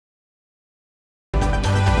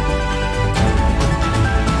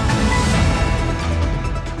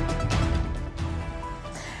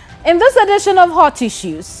In this edition of Hot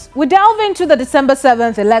Issues, we delve into the December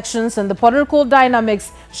 7th elections and the political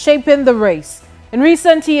dynamics shaping the race. In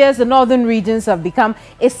recent years, the northern regions have become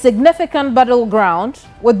a significant battleground,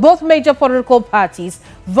 with both major political parties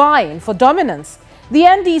vying for dominance. The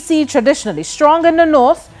NDC, traditionally strong in the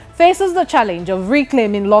north, faces the challenge of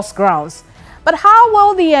reclaiming lost grounds. But how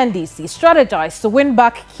will the NDC strategize to win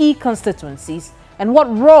back key constituencies? And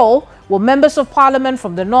what role will members of parliament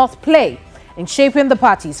from the north play in shaping the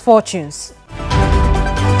party's fortunes?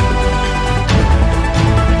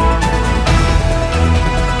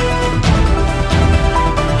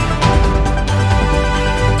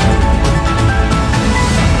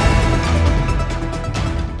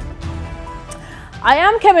 I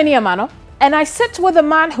am Kemeni Amano, and I sit with a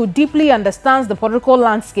man who deeply understands the political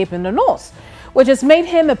landscape in the north, which has made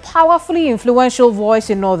him a powerfully influential voice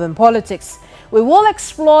in northern politics. We will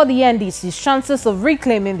explore the NDC's chances of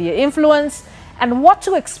reclaiming their influence and what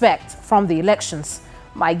to expect from the elections.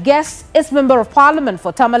 My guest is Member of Parliament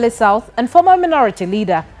for Tamale South and former Minority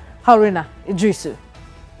Leader Haruna Iddrisu.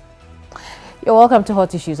 You're welcome to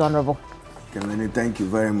Hot Issues, Honorable. Kemeni, thank you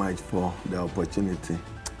very much for the opportunity.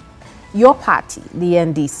 Your party, the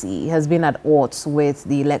NDC, has been at odds with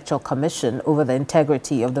the Electoral Commission over the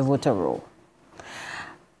integrity of the voter roll.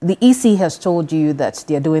 The EC has told you that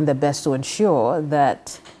they are doing their best to ensure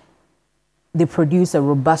that they produce a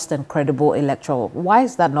robust and credible electoral. Why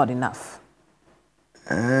is that not enough?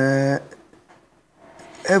 Every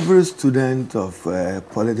student of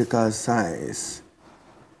political science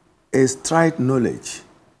is trite knowledge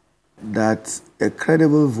that a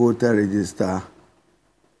credible voter register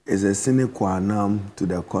is a sine qua non to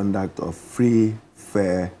the conduct of free,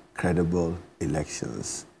 fair, credible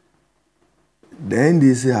elections. The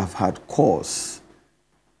NDC have had cause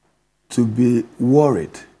to be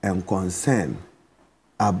worried and concerned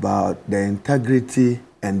about the integrity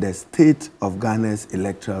and the state of Ghana's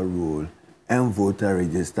electoral roll and voter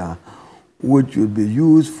register, which will be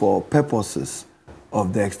used for purposes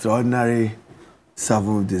of the extraordinary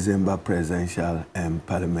 7th December presidential and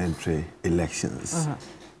parliamentary elections.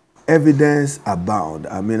 Evidence abound.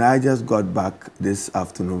 I mean, I just got back this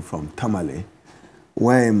afternoon from Tamale,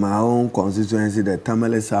 where in my own constituency, the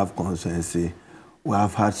Tamale South constituency, we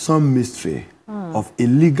have had some mystery of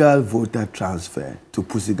illegal voter transfer to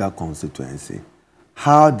Pusiga constituency.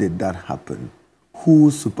 How did that happen? Who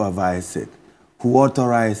supervised it? Who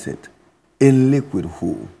authorized it? In link with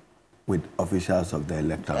who? With officials of the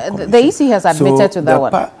Electoral Commission. The EC has admitted to that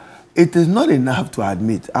one. It is not enough to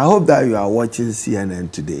admit. I hope that you are watching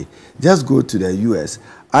CNN today. Just go to the US,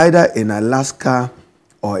 either in Alaska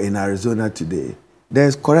or in Arizona today.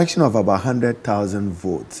 There's correction of about 100,000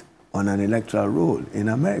 votes on an electoral roll in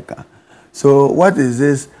America. So what is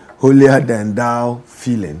this holier than thou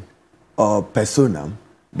feeling or personam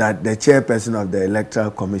that the chairperson of the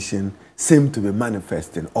Electoral Commission seems to be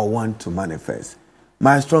manifesting or want to manifest?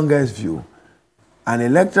 My strongest view, an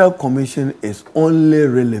electoral commission is only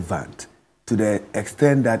relevant to the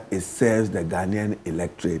extent that it serves the Ghanaian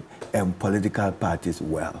electorate and political parties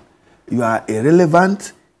well. You are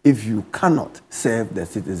irrelevant if you cannot serve the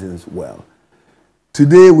citizens well.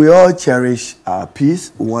 Today, we all cherish our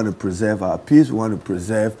peace. We want to preserve our peace. We want to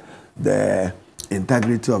preserve the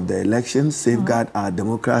integrity of the elections, safeguard our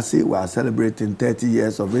democracy. We are celebrating 30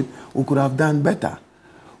 years of it. We could have done better.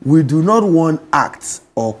 We do not want acts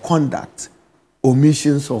or conduct,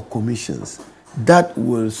 omissions or commissions that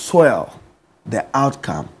will soil the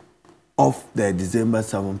outcome of the December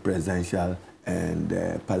 7th presidential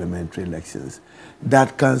and parliamentary elections,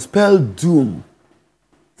 that can spell doom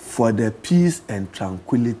for the peace and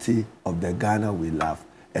tranquility of the Ghana we love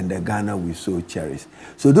and the Ghana we so cherish.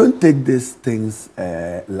 So don't take these things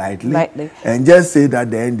lightly and just say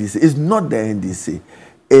that the NDC is not the NDC.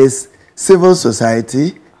 It's civil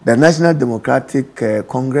society, the National Democratic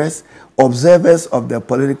Congress, observers of the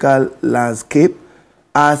political landscape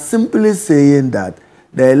are simply saying that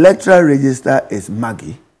the electoral register is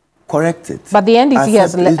muggy. Correct it. But the NDC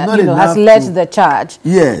has led the charge.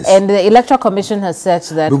 Yes. And the Electoral Commission has said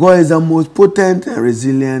that... Because it's the most potent and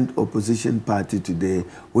resilient opposition party today,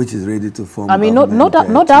 which is ready to form no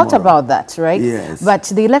doubt about that, right? Yes. But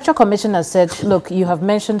the Electoral Commission has said, look, you have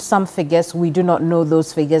mentioned some figures. We do not know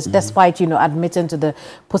those figures, despite, admitting to the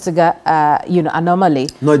Pusiga, anomaly.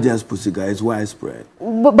 Not just Pusiga, it's widespread.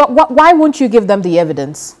 But why won't you give them the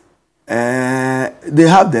evidence? They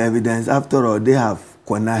have the evidence. After all, they have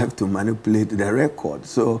connived to manipulate the record.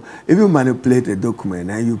 So if you manipulate a document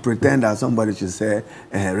and you pretend that somebody should say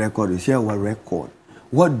a record, you share what record?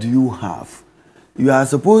 What do you have? You are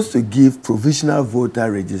supposed to give provisional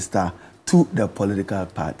voter register to the political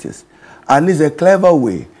parties. At least a clever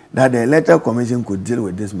way that the Electoral Commission could deal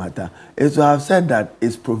with this matter is to have said that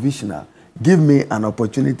it's provisional. Give me an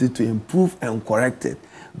opportunity to improve and correct it.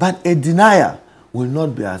 But a denial will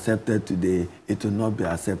not be accepted today. It will not be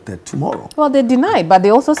accepted tomorrow. Well, they denied, but they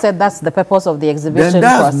also said that's the purpose of the exhibition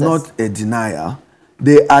process. Then that's not a denial.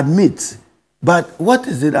 They admit. But what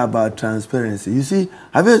is it about transparency? You see,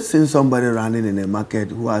 have you seen somebody running in a market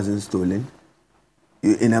who hasn't stolen?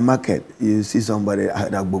 In a market, you see somebody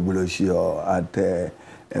at Agbogboloshi or at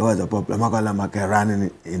what's the problem? Makala market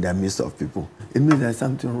running in the midst of people. It means there's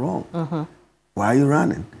something wrong. Why are you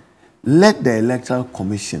running? Let the Electoral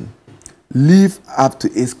Commission live up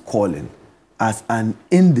to its calling as an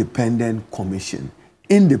independent commission,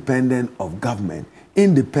 independent of government,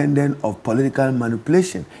 independent of political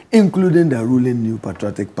manipulation, including the ruling New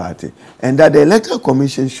Patriotic Party. And that the Electoral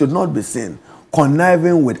Commission should not be seen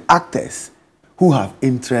conniving with actors who have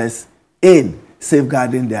interest in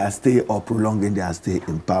safeguarding their stay or prolonging their stay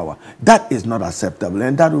in power. That is not acceptable,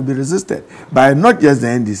 and that will be resisted by not just the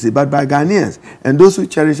NDC, but by Ghanaians and those who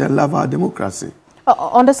cherish and love our democracy.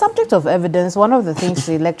 On the subject of evidence, one of the things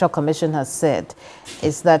the Electoral Commission has said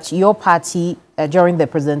is that your party, during the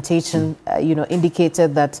presentation,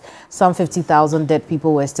 indicated that some 50,000 dead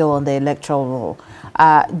people were still on the electoral roll.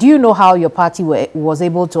 Do you know how your party was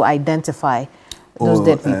able to identify those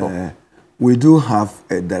dead people? We do have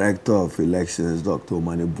a director of elections, Dr.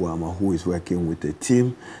 Omani Buama, who is working with a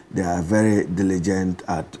team. They are very diligent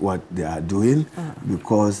at what they are doing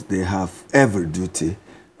because they have every duty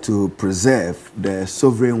to preserve the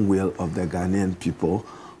sovereign will of the Ghanaian people,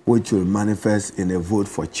 which will manifest in a vote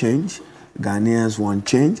for change. Ghanaians want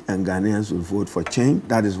change, and Ghanaians will vote for change.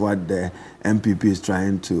 That is what the MPP is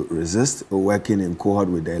trying to resist, working in cohort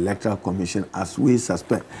with the Electoral Commission, as we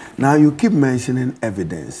suspect. Now, you keep mentioning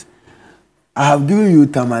evidence. I have given you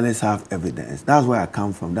Tamales have evidence. That's where I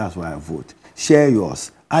come from. That's why I vote. Share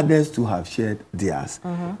yours. Others too have shared theirs.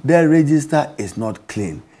 Their register is not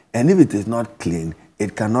clean. And if it is not clean,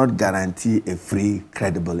 it cannot guarantee a free,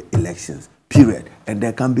 credible elections, period. And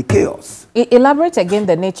there can be chaos. Elaborate again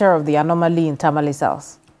the nature of the anomaly in Tamale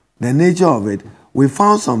South. The nature of it, we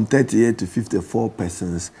found some 38 to 54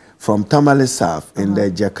 persons from Tamale South in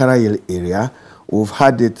the Jakarayil area. We've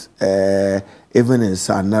had it even in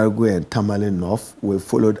Sanargu and Tamale North. We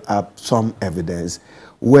followed up some evidence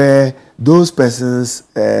where those persons,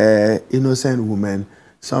 innocent women,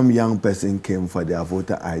 some young person came for their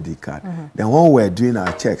voter ID card. Then when we were doing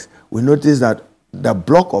our checks, we noticed that the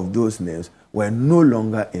block of those names were no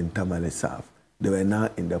longer in Tamale South. They were now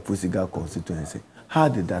in the Pusiga constituency. How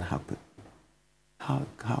did that happen? How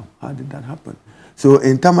did that happen? So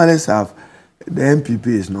in Tamale South, the MPP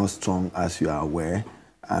is not strong, as you are aware.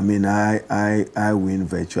 I mean, I win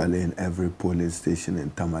virtually in every polling station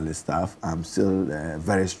in Tamale South. I'm still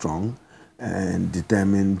very strong and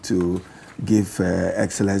determined to give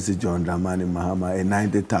Excellency John Dramani Mahama a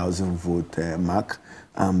 90,000 vote mark.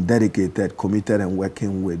 I'm dedicated, committed, and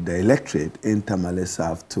working with the electorate in Tamale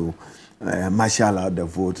South to marshal out the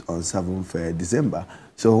votes on 7th December.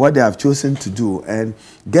 So what they have chosen to do, and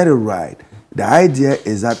get it right, the idea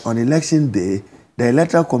is that on election day, the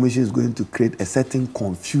Electoral Commission is going to create a certain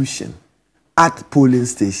confusion at polling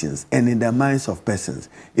stations and in the minds of persons.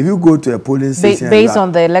 If you go to a polling station... Based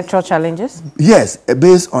on the electoral challenges? Yes,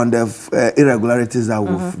 based on the irregularities that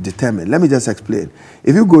we've determined. Let me just explain.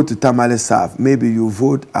 If you go to Tamale South, maybe you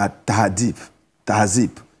vote at Tahazib,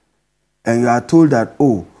 and you are told that,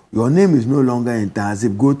 oh, your name is no longer in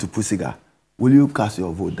Tahazib, go to Pusiga. Will you cast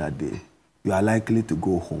your vote that day? You are likely to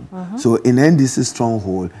go home. So in NDC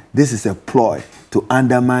stronghold, this is a ploy to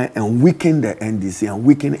undermine and weaken the NDC and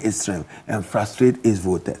weaken its strength and frustrate its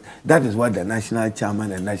voters. That is what the national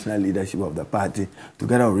chairman and national leadership of the party,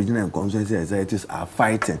 together with regional and constituency executives, are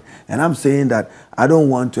fighting. And I'm saying that I don't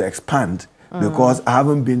want to expand because I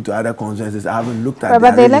haven't been to other constituencies. I haven't looked at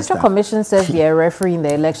But the Electoral Commission says they are refereeing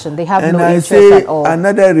the election. They have and no I interest say at all.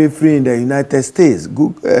 Another referee in the United States,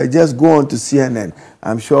 just go on to CNN.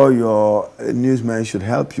 I'm sure your newsman should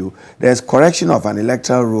help you. There's correction of an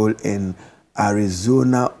electoral roll in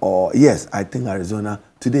Arizona, or yes, I think Arizona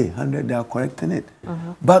today. 100, they are correcting it.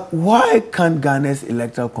 But why can't Ghana's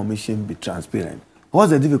Electoral Commission be transparent?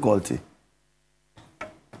 What's the difficulty?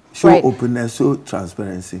 Show openness, show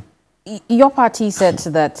transparency. Your party said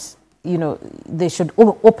that, you know, they should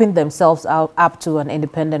open themselves up to an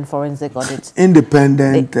independent forensic audit.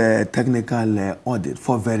 Independent technical audit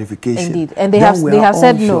for verification. Indeed. And they have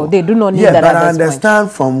said no, they do not need that but at I this understand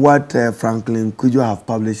from what Franklin Kujo have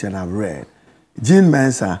published and have read. Jean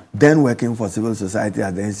Mensah, then working for civil society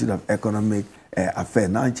at the Institute of Economic Affairs,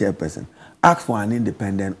 now chairperson, asked for an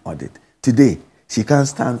independent audit. Today, she can't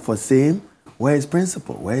stand for saying Where is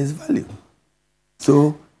principle? Where is value?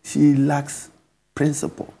 So she lacks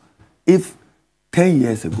principle. If 10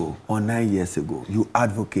 years ago or 9 years ago you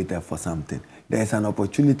advocated for something, there is an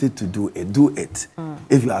opportunity to do it.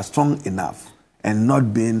 If you are strong enough and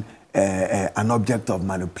not being an object of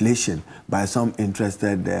manipulation by some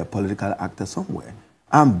interested political actor somewhere.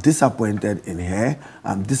 I'm disappointed in her.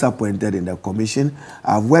 I'm disappointed in the commission.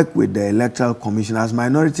 I've worked with the Electoral Commission as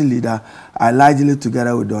minority leader. I largely,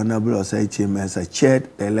 together with the Honorable Osei Chimensa, chaired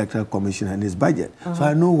the Electoral Commission and its budget. So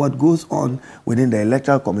I know what goes on within the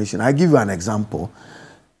Electoral Commission. I give you an example.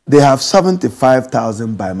 They have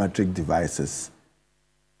 75,000 biometric devices.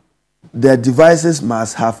 Their devices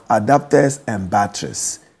must have adapters and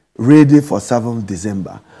batteries ready for 7th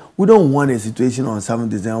December. We don't want a situation on 7th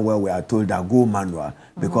December where we are told that go manual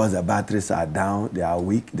because the batteries are down, they are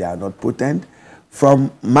weak, they are not potent.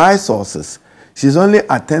 From my sources, she's only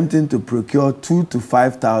attempting to procure 2,000 to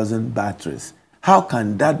 5,000 batteries. How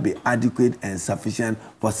can that be adequate and sufficient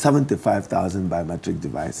for 75,000 biometric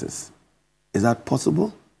devices? Is that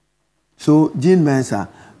possible? So, Jean Mensa,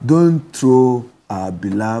 don't throw our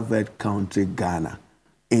beloved country, Ghana,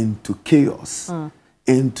 into chaos,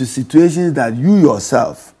 into situations that you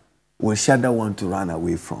yourself will shudder want to run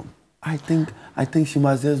away from. I think she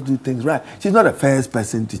must just do things right. She's not the first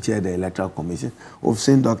person to chair the Electoral Commission. We've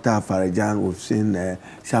seen Dr. Afarajan, we've seen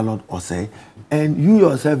Charlotte Osei, and you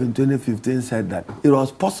yourself in 2015 said that it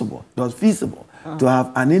was possible, it was feasible to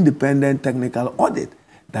have an independent technical audit.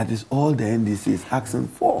 That is all the NDC is asking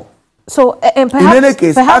for. So, and perhaps, in any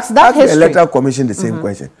case, perhaps ask the Electoral Commission the same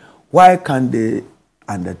question. Why can't they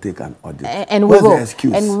undertake an audit? And we what's will. the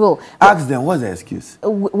excuse? And we will. Ask them, what's the excuse?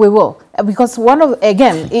 We will. Because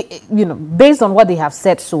based on what they have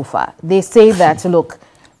said so far, they say that, look,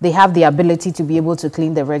 they have the ability to be able to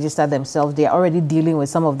clean the register themselves. They are already dealing with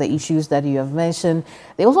some of the issues that you have mentioned.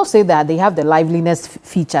 They also say that they have the liveliness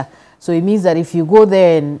feature. So it means that if you go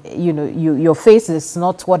there and, your face is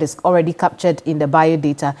not what is already captured in the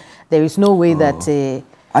biodata, there is no way that...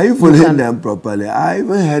 Are you following them properly? I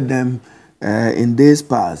even heard them in days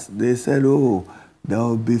past. They said, oh, there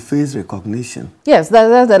will be face recognition. Yes,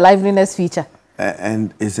 that's the liveliness feature.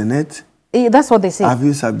 And isn't it? That's what they say. Have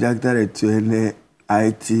you subjected it to any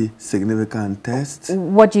IT significant test?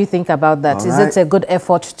 What do you think about that? Is it a good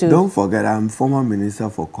effort to... Don't forget, I'm former Minister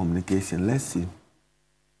for Communication. Let's see.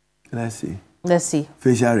 Let's see.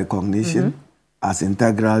 Facial recognition as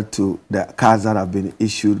integral to the cards that have been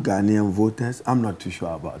issued Ghanaian voters. I'm not too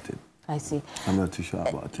sure about it. I see. I'm not too sure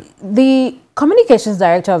about it. The communications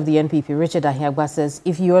director of the NPP, Richard Ahiagba, says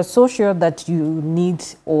if you are so sure that you need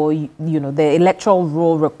or the electoral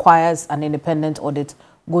role requires an independent audit,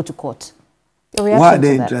 go to court. Why are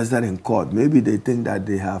they interested in court? Maybe they think that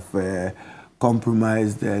they have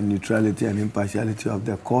compromised the neutrality and impartiality of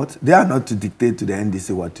the court. They are not to dictate to the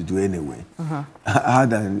NDC what to do anyway. How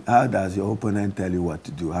does your opponent tell you what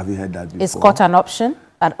to do? Have you heard that before? Is court an option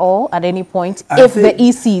at all, at any point, if the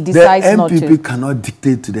EC decides not to? The NPP cannot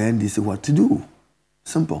dictate to the NDC what to do.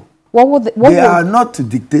 Simple. They are not to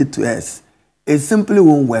dictate to us. It simply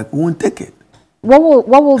won't work. We won't take it. What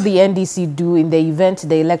will the NDC do in the event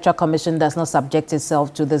the Electoral Commission does not subject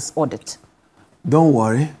itself to this audit? Don't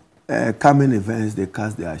worry. Coming events, they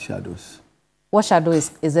cast their shadows. What shadow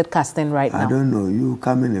is it casting right now? I don't know. You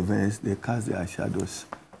coming events, they cast their shadows.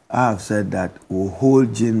 I have said that we'll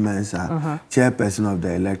hold Jean Mensa, chairperson of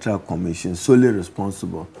the Electoral Commission, solely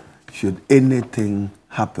responsible should anything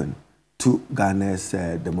happen to Ghana's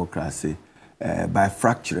democracy by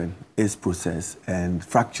fracturing its process and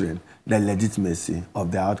fracturing the legitimacy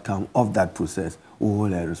of the outcome of that process. We'll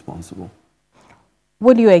hold her responsible.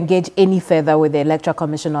 Would you engage any further with the Electoral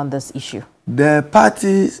Commission on this issue? The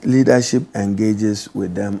party's leadership engages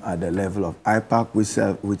with them at the level of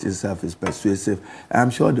IPAC, which itself is persuasive. I'm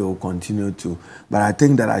sure they will continue to. But I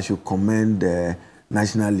think that I should commend the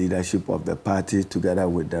national leadership of the party together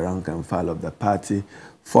with the rank and file of the party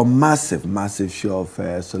for massive show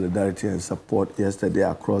of solidarity and support yesterday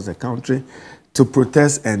across the country to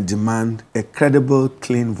protest and demand a credible,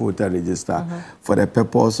 clean voter register for the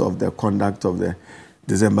purpose of the conduct of the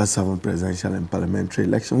December 7th presidential and parliamentary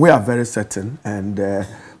election. We are very certain and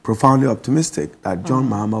profoundly optimistic that John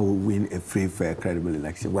Mahama will win a free, fair, credible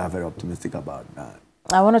election. We are very optimistic about that.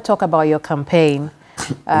 I want to talk about your campaign,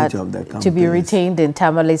 to be retained in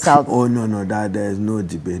Tamale South. Oh, no, there is no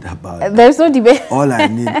debate about it. There's no debate? All I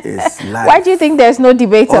need is life. Why do you think there's no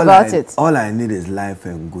debate about it? All I need is life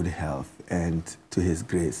and good health. And to His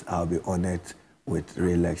grace, I'll be honored with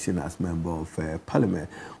re-election as member of parliament.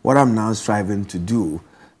 What I'm now striving to do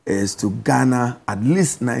is to garner at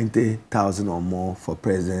least 90,000 or more for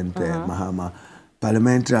President Mahama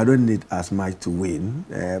parliamentary, I don't need as much to win,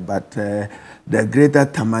 but the greater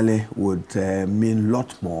Tamale would mean a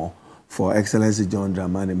lot more for Excellency John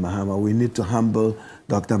Dramani Mahama. We need to humble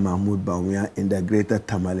Dr. Mahmoud Bawumia in the greater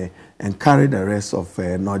Tamale and carry the rest of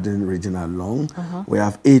Northern region along. We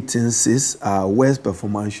have 18 seats. Our worst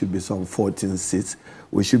performance should be some 14 seats.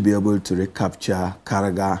 We should be able to recapture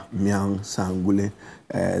Karaga, Miang, Sangule,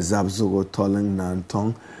 Zabzogo, Toleng,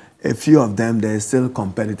 Nantong. A few of them, there is still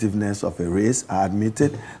competitiveness of a race, I admit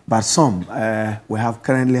it. But some, we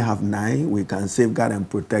currently have 9. We can safeguard and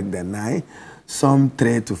protect the 9. Some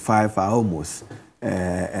 3 to 5 are almost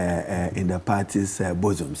in the party's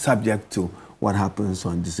bosom, subject to what happens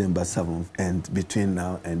on December 7th and between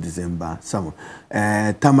now and December 7th.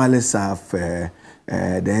 Tamale South, the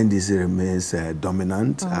NDC remains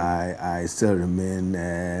dominant. I still remain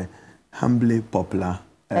humbly popular.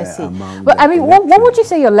 I see. But I mean, what would you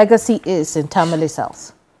say your legacy is in Tamale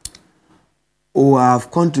South? Oh, I've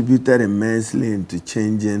contributed immensely into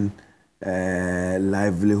changing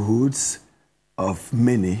livelihoods of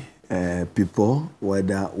many people,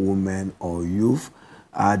 whether women or youth.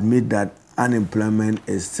 I admit that unemployment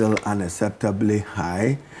is still unacceptably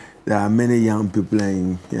high. There are many young people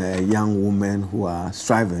and young women who are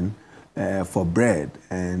striving for bread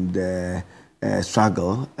and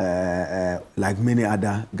struggle, like many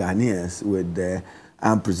other Ghanaians, with the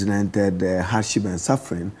unprecedented hardship and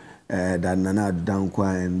suffering that Nana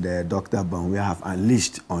Dankwa and Dr. Bawumia have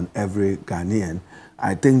unleashed on every Ghanaian.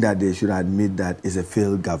 I think that they should admit that it's a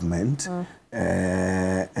failed government,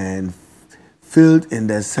 and failed in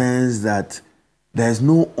the sense that there's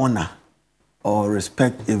no honor or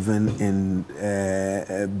respect even in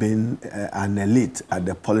being an elite at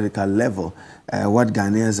the political level. What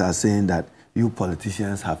Ghanaians are saying that you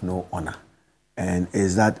politicians have no honor. And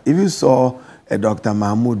is that if you saw Dr.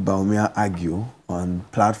 Mahmoud Bawumia argue on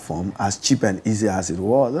platform, as cheap and easy as it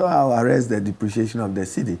was, oh, I'll arrest the depreciation of the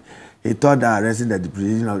city. He thought that arresting the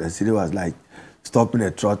depreciation of the city was like stopping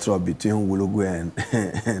a trot between Wulugu and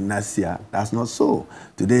Nasia. That's not so.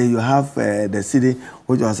 Today you have the city,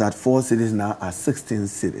 which was at 4 cities, now at 16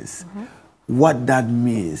 cities. What that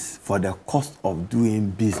means for the cost of doing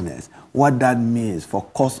business, what that means for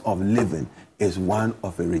cost of living is one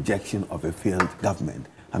of a rejection of a failed government.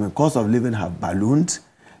 I mean, cost of living have ballooned.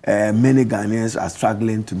 Many Ghanaians are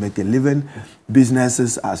struggling to make a living.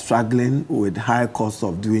 Businesses are struggling with high costs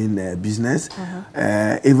of doing business.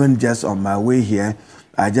 Even just on my way here,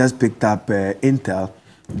 I just picked up intel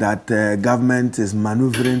that government is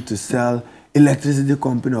maneuvering to sell Electricity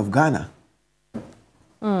Company of Ghana.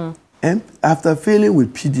 And after failing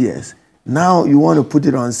with PDS, now you want to put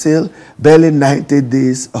it on sale, barely 90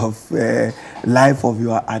 days of life of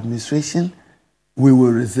your administration. We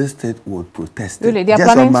will resist it, we'll protest it. Really? They are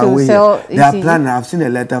just planning on my to way sell here, they are planning. I've seen a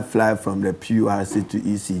letter fly from the PURC to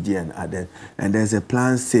ECG and others, and there's a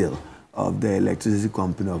planned sale of the Electricity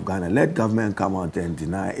Company of Ghana. Let government come out and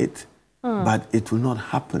deny it, but it will not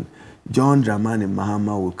happen. John Dramani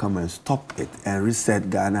Mahama will come and stop it and reset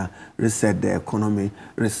Ghana, reset the economy,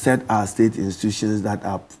 reset our state institutions that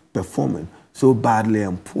are performing so badly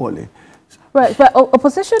and poorly. Right, but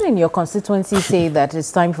opposition in your constituency say that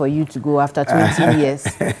it's time for you to go after 20 years,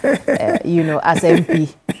 you know, as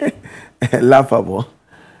MP. Laughable.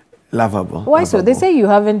 Laughable. Why so? They say you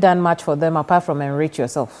haven't done much for them apart from enrich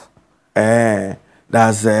yourself.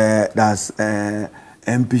 That's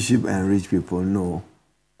MPship and rich people. No,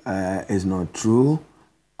 it's not true.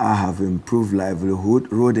 I have improved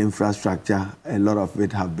livelihood, road infrastructure, a lot of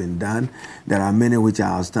it have been done. There are many which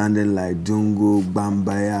are outstanding, like Dungu,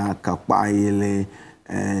 Bambaya, Kapayele,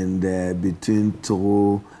 and between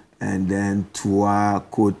Toro and then Tua,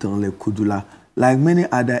 Kotanle, Kudula. Like many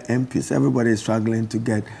other MPs, everybody is struggling to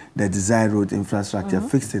get the desired road infrastructure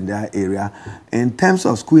fixed in their area. In terms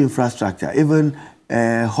of school infrastructure, even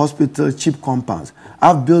hospital cheap compounds.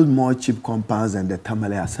 I've built more cheap compounds than the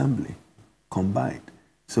Tamale Assembly combined.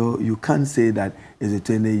 So you can't say that it's a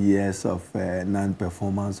 20 years of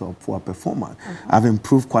non-performance or poor performance. I've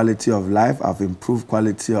improved quality of life. I've improved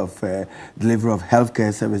quality of delivery of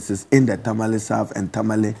healthcare services in the Tamale South and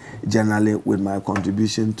Tamale generally with my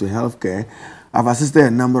contribution to healthcare. I've assisted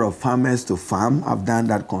a number of farmers to farm. I've done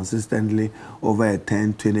that consistently over a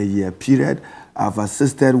 10, 20-year period. I've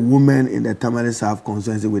assisted women in the Tamale South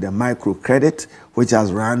constituency with a microcredit, which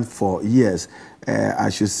has run for years. I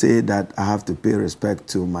should say that I have to pay respect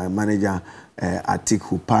to my manager, Atik,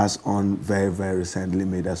 who passed on very, very recently,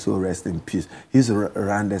 may the soul rest in peace. He's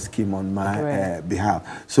run the scheme on my behalf.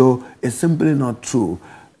 So it's simply not true.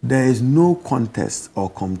 There is no contest or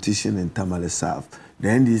competition in Tamale South. the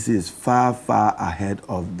NDC is far, far ahead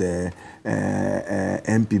of the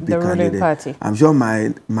MPP the candidate. ruling party. I'm sure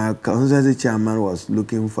my constituency chairman was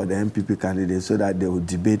looking for the MPP candidate so that they would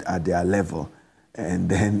debate at their level. And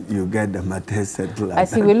then you get the matter settled. I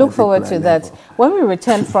see. We look forward to that. When we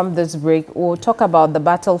return from this break, we'll talk about the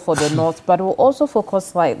battle for the North, but we'll also focus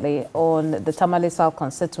slightly on the Tamale South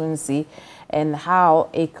constituency and how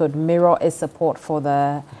it could mirror its support for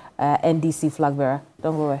the NDC flag bearer.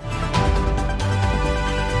 Don't go away.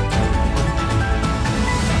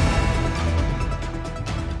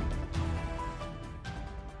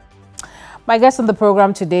 My guest on the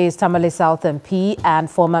program today is Tamale South MP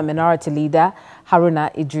and former minority leader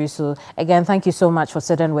Haruna Iddrisu. Again, thank you so much for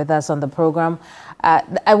sitting with us on the program.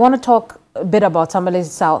 I want to talk a bit about Tamale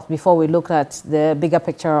South before we look at the bigger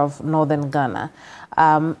picture of northern Ghana.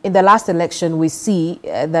 In the last election, we see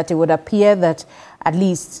that it would appear that at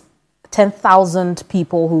least 10,000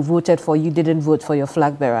 people who voted for you didn't vote for your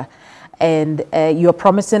flag bearer. And you're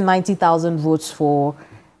promising 90,000 votes for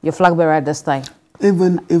your flag bearer at this time.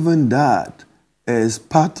 Even that is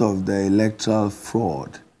part of the electoral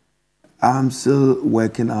fraud. I'm still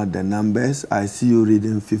working out the numbers. I see you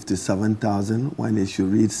reading 57,000 when they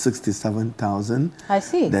should read 67,000. I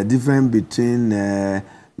see. The difference between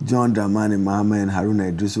John Dramani Mahama and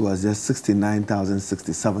Haruna Iddrisu was just 69,000,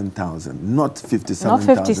 67,000, not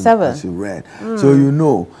 57,000 as you read. So you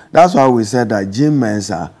know, that's why we said that Jim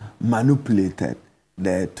Mensah manipulated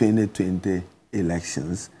the 2020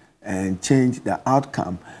 elections and change the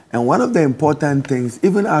outcome. And one of the important things,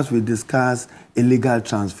 even as we discuss illegal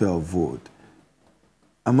transfer of vote,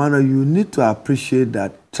 Amanda, you need to appreciate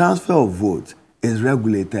that transfer of vote is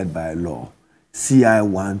regulated by law, CI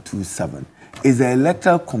 127. It's the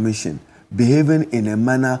Electoral Commission behaving in a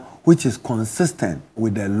manner which is consistent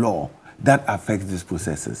with the law that affects these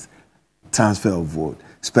processes. Transfer of vote,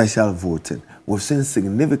 special voting. We've seen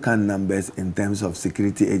significant numbers in terms of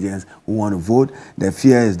security agents who want to vote. The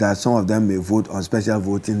fear is that some of them may vote on special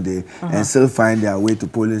voting day and still find their way to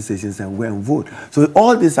polling stations and go and vote. So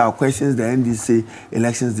all these are questions the NDC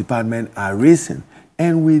Elections Department are raising.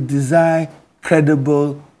 And we desire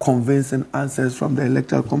credible, convincing answers from the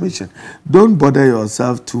Electoral Commission. Don't bother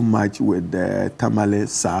yourself too much with the Tamale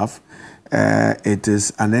South. It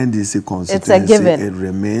is an NDC constituency. It's a given. It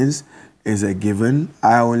remains. Is a given.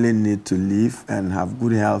 I only need to live and have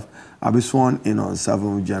good health. I'll be sworn in on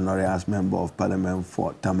 7th January as Member of Parliament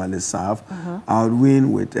for Tamale South. I would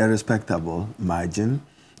win with a respectable margin,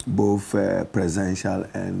 both presidential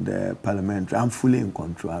and parliamentary. I'm fully in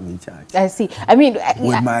control. I'm in charge. I see. I mean,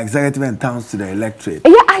 with my executive and towns to the electorate.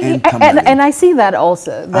 Yeah, and I see that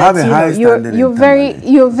also. That, I have a high standing.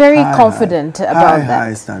 You're very confident about that.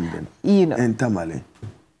 High standing. You know, in Tamale.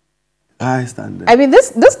 High standard. I mean,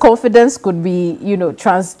 this confidence could be, you know,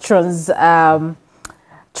 translated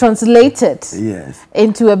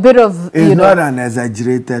into a bit of, it's not an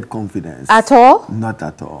exaggerated confidence. At all? Not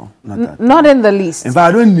at all. Not in the least. In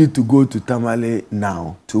fact, I don't need to go to Tamale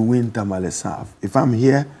now to win Tamale South. If I'm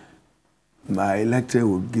here, my electorate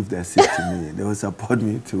will give their seat to me. They will support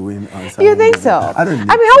me to win on Sunday. You think so? I don't need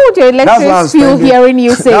how would your electorate feel hearing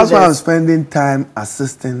you say That's this? why I'm spending time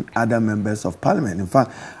assisting other members of parliament. In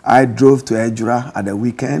fact, I drove to Ejura at the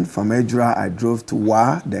weekend. From Ejura, I drove to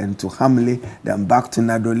Wa, then to Hamley, then back to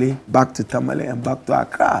Nadole, back to Tamale, and back to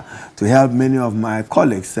Accra to help many of my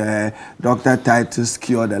colleagues. Dr. Titus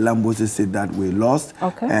Kyo, the Lambosi seat that we lost,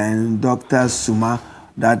 and Dr. Suma,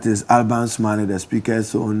 that is Alban Sumani, the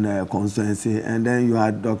Speaker's own constituency. And then you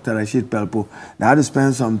had Dr. Rashid Pelpo. They had to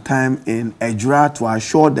spend some time in Ejura to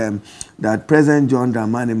assure them that President John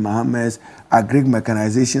Dramani Mahama's agri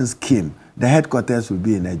mechanization scheme, the headquarters will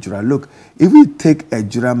be in Ejura. Look, if we take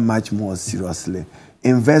Ejura much more seriously,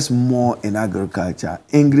 invest more in agriculture,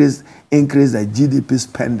 increase the GDP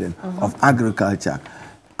spending of agriculture,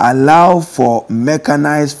 allow for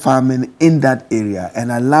mechanized farming in that area,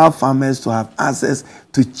 and allow farmers to have access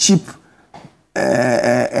to cheap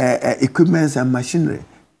equipment and machinery.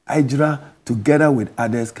 Ejura, together with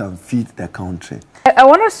others, can feed the country. I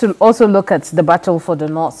want us to also look at the battle for the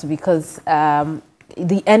North, because the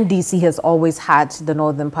NDC has always had the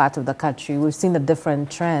northern part of the country. We've seen a different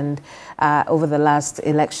trend over the last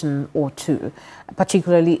election or two,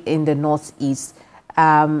 particularly in the Northeast.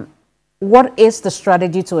 What is the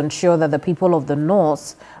strategy to ensure that the people of the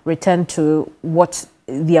North return to what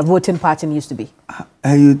their voting pattern used to be?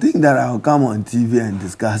 And you think that I'll come on TV and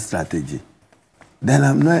discuss strategy? Then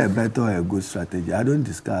I'm not a better or a good strategy. I don't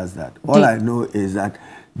discuss that. All I know is that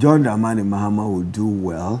John Dramani Mahama will do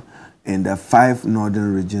well in the 5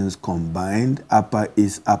 northern regions combined, Upper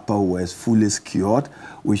East, Upper West, fully secured.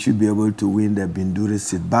 We should be able to win the Binduri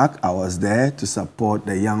seat back. I was there to support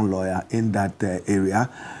the young lawyer in that area.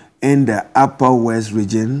 In the Upper West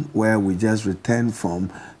region, where we just returned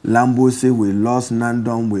from, Lambusi, we lost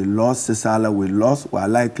Nandom, we lost Sisala, we are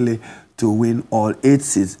likely to win all 8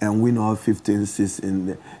 seats and win all 15 seats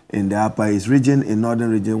in the Upper East region. In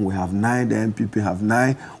Northern region, we have 9, the MPP have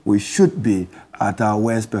 9. We should be at our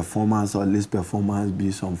worst performance or least performance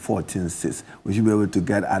be some 14 seats. We should be able to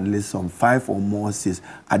get at least some 5 or more seats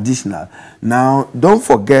additional. Now, don't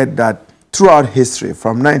forget that throughout history,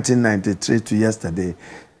 from 1993 to yesterday,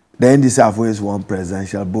 the NDC have always won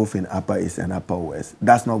presidential, both in Upper East and Upper West.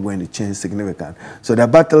 That's not going to change significantly. So the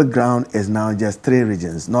battleground is now just 3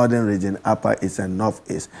 regions, Northern region, Upper East, and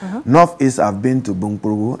Northeast. Northeast, I've been to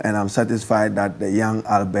Bunkpuru, and I'm satisfied that the young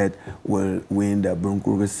Albert will win the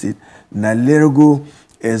Bunkpuru seat. Nalerigu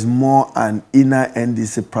is more an inner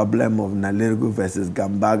NDC problem of Nalerigu versus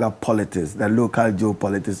Gambaga politics, the local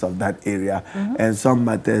geopolitics of that area, and some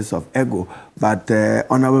matters of ego. But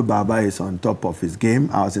Honorable Baba is on top of his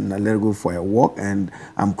game. I was in Nalerigu for a walk, and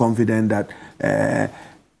I'm confident that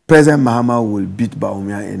President Mahama will beat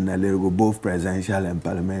Baumia in Nalerigu, both presidential and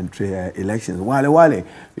parliamentary elections. Wale,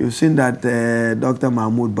 you've seen that Dr.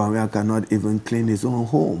 Mahmoud Baumia cannot even clean his own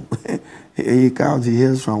home. He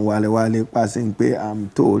hails from Wale, passing pay, I'm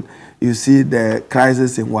told. You see the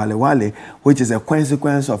crisis in Wale, which is a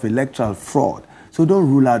consequence of electoral fraud. So don't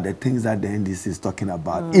rule out the things that the NDC is talking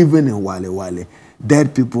about. Even in Wale,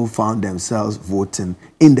 dead people found themselves voting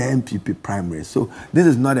in the MPP primary. So this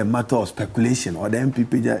is not a matter of speculation or the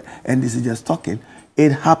NDC just talking.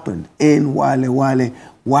 It happened in Wale.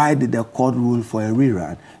 Why did the court rule for a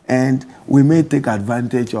rerun? And we may take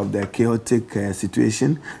advantage of the chaotic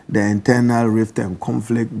situation, the internal rift and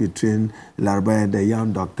conflict between Larba and the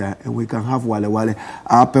young doctor, and we can have Wale.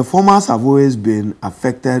 Our performance have always been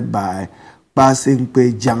affected by passing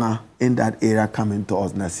pay Janga in that area coming to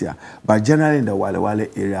us next year. But generally in the Wale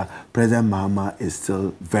area, President Mahama is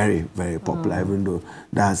still very, very popular, even though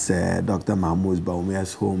that's Dr. Mahmoud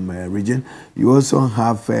Baumia's home region. You also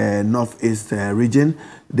have Northeast region.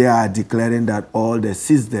 They are declaring that all the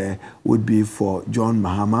seats there would be for John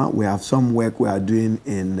Mahama. We have some work we are doing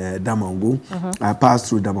in Damangu. I passed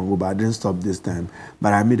through Damangu, but I didn't stop this time.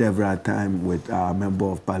 But I meet every time with our member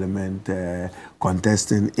of parliament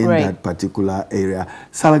contesting in that particular area.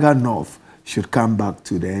 Salaga North should come back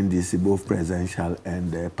to the NDC, both presidential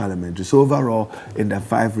and parliamentary. So overall, in the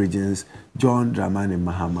 5 regions, John Dramani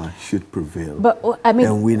Mahama should prevail. But I mean,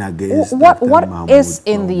 and win against what is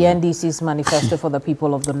in the NDC's manifesto for the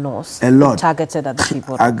people of the North? A lot. Targeted at the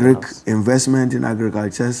people of the North. Investment in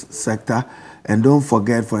agriculture sector. And don't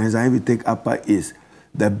forget, for instance, if you take Upper East,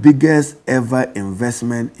 the biggest ever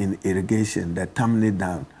investment in irrigation, the Tamale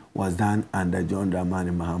Dam, was done under John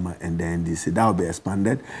Dramani Mahama and the NDC. That will be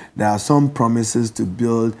expanded. There are some promises to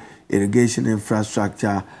build irrigation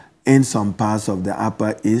infrastructure in some parts of the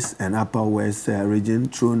Upper East and Upper West region,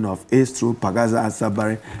 through Northeast, through Pagaza,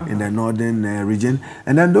 Asabari in the Northern region.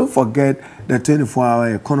 And then don't forget the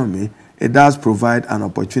 24-hour economy. It does provide an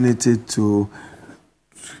opportunity to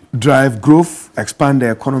drive growth, expand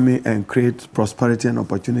the economy, and create prosperity and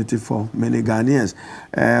opportunity for many Ghanaians.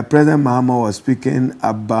 President Mahama was speaking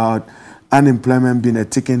about unemployment being a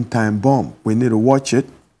ticking time bomb. We need to watch it.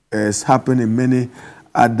 It's happened in many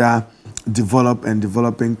other developed and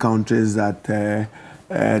developing countries that the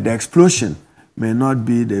explosion may not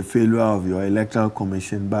be the failure of your electoral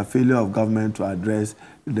commission, but failure of government to address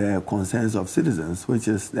the concerns of citizens, which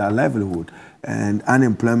is their livelihood. And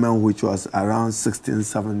unemployment, which was around 16,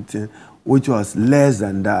 17, which was less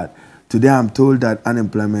than that. Today, I'm told that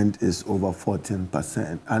unemployment is over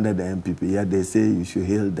 14% under the MPP. Yet they say you should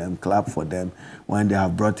hail them, clap for them when they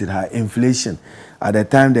have brought it high. Inflation. At the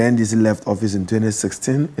time the NDC left office in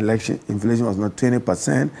 2016, inflation was not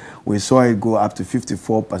 20%. We saw it go up to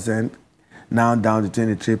 54%, now down to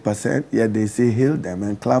 23%. Yet they say hail them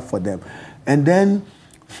and clap for them. And then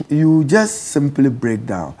you just simply break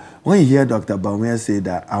down. When you hear Dr. Baumia say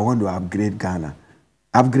that I want to upgrade Ghana,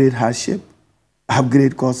 upgrade hardship,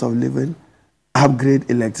 upgrade cost of living, upgrade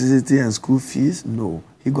electricity and school fees, no,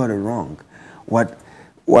 he got it wrong. What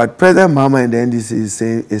President Mahama and the NDC is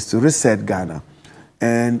saying is to reset Ghana.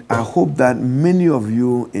 And I hope that many of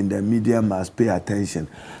you in the media must pay attention.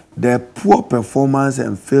 The poor performance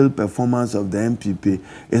and failed performance of the MPP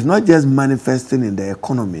is not just manifesting in the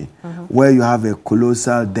economy, where you have a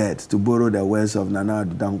colossal debt, to borrow the words of Nana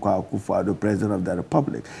Addo Dankwa Akufo-Addo, President of the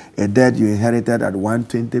Republic. A debt you inherited at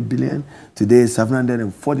 120 billion, today is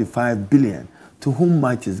 745 billion. To whom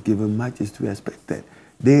much is given, much is to be expected.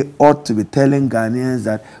 They ought to be telling Ghanaians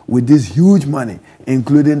that with this huge money,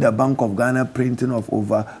 including the Bank of Ghana printing of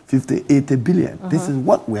over 80 billion, this is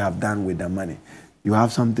what we have done with the money. You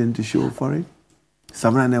have something to show for it?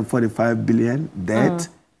 745 billion debt?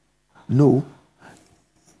 No.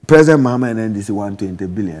 President Mahama and NDC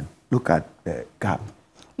 120 billion. Look at the gap.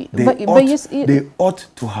 They ought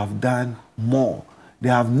to have done more. They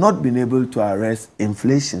have not been able to arrest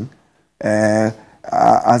inflation.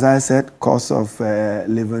 As I said, cost of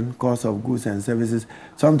living, cost of goods and services.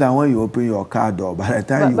 Sometimes when you open your car door, by the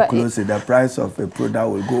time you close it, the price of a product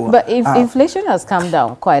will go up. But inflation has come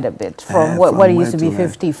down quite a bit from what it used to be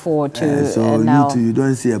 54 to so now. You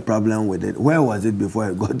don't see a problem with it. Where was it before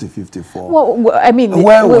it got to 54? Well, I mean,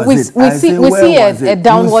 where was we see a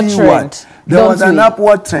downward trend. There was an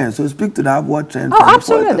upward trend, so speak to the upward trend. Oh,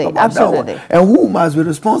 absolutely, absolutely. And who must be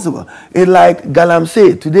responsible? It's like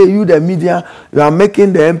Galamsey, today you, the media, you are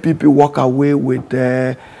making the MPP walk away with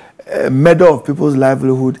a murder of people's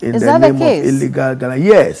livelihood in the name of illegal Ghana.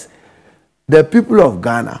 Yes, the people of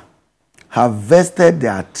Ghana have vested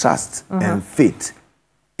their trust and faith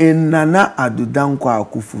in Nana Addo Dankwa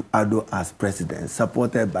Akufo-Addo as president,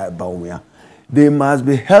 supported by Bawumia. They must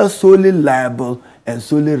be held solely liable and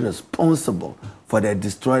solely responsible for their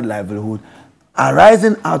destroyed livelihood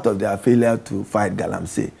arising out of their failure to fight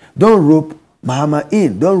Galamsey. Don't rope Mahama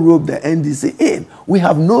in. Don't rope the NDC in. We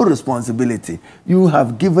have no responsibility. You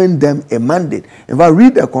have given them a mandate. If I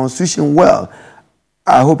read the Constitution well,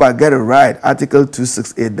 I hope I get it right, Article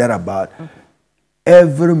 268, thereabout,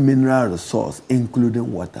 every mineral resource,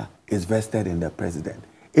 including water, is vested in the president.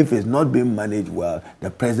 If it's not being managed well, the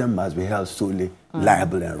president must be held solely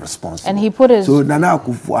liable and responsible. And he put his... So Nana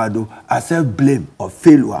Akufo-Addo accept blame of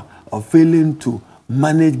failure, of failing to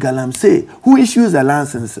manage Galamsey. Who issues the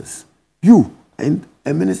licenses? You, and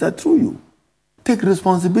a minister through you. Take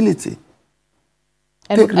responsibility.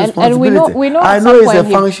 And we know I know it's a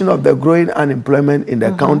function of the growing unemployment in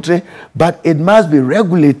the country, but it must be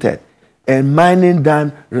regulated and mining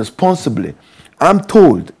done responsibly. I'm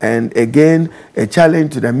told, and again, a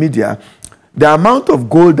challenge to the media, the amount of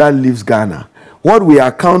gold that leaves Ghana, what we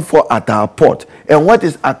account for at our port, and what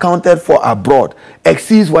is accounted for abroad,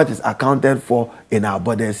 exceeds what is accounted for in our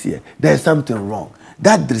borders here. There's something wrong.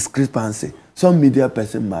 That discrepancy, some media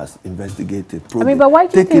person must investigate it. I mean, but why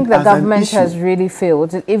do you think the government has really failed,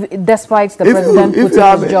 despite the president putting his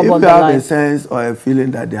job on the line? If you have a sense or a feeling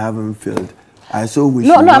that they haven't failed, I so wish.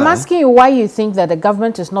 No, I'm asking you why you think that the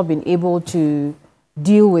government has not been able to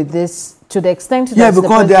deal with this to the extent that... Yeah,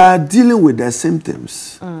 because they are dealing with the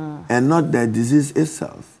symptoms and not the disease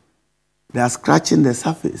itself. They are scratching the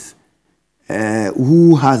surface.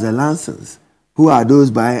 Who has a license? Who are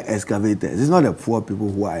those buying excavators? It's not the poor people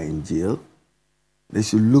who are in jail. They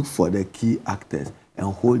should look for the key actors and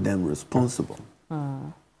hold them responsible.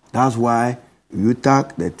 That's why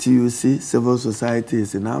UTAC, the TUC, civil society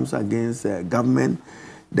is in arms against government.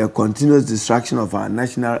 The continuous destruction of our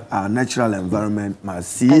natural environment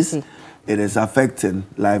must cease. It is affecting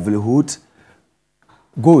livelihood.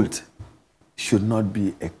 Gold should not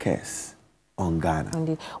be a curse on Ghana.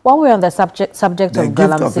 Indeed. While we're on the subject of Galamsey, the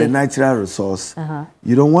gift of a natural resource,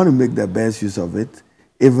 you don't want to make the best use of it,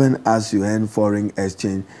 even as you earn foreign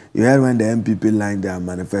exchange. You heard when the MPP lined their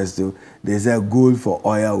manifesto, they said gold for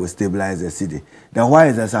oil will stabilize the city. Then why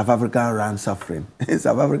is the South African rand suffering?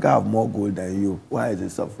 South Africa have more gold than you. Why is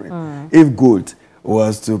it suffering? If gold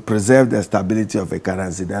was to preserve the stability of a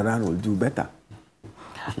currency, the rand will do better.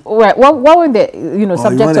 Right. What were the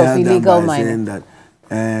subject of illegal mining? That,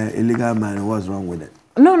 illegal mining, what's wrong with it?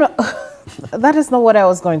 No. That is not what I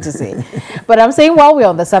was going to say. But I'm saying while we're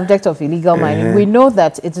on the subject of illegal mining, we know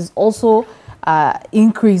that it is also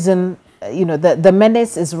increasing, the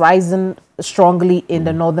menace is rising strongly in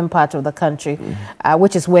the northern part of the country,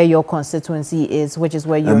 which is where your constituency is, which is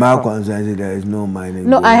where you're from. My constituency, there is no mining.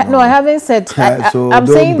 No, I haven't said. So I'm don't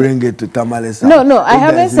saying, bring it to Tamale South. No, I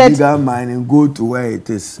haven't said. Illegal mining, go to where it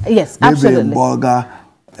is. Yes, maybe absolutely. In Bolga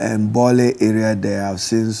and Bole area, there I've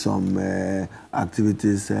seen some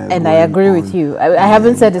activities. And I agree with you. I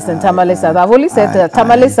haven't said it's in Tamale South. I've only said that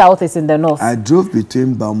Tamale South is in the north. I drove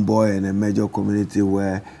between Bamboy and a major community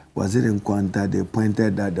where, was it in Kwanta, they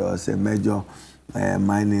pointed that there was a major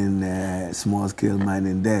mining, small-scale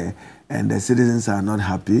mining there. And the citizens are not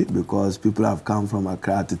happy because people have come from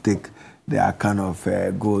Accra to take their kind of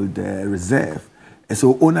gold reserve. And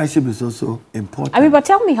so ownership is also important. I mean, but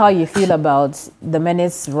tell me how you feel about the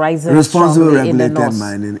menace rising. Responsible regulated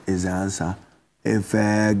mining is the answer. If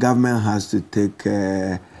government has to take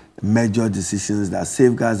major decisions that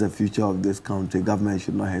safeguards the future of this country, government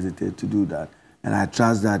should not hesitate to do that. And I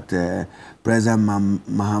trust that President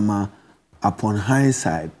Mahama upon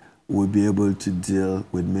hindsight, we'll be able to deal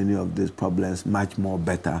with many of these problems much more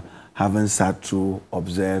better, having sat through,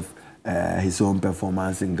 observed his own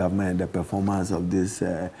performance in government and the performance of this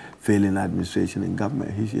failing administration in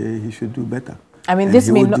government. He should do better. I mean,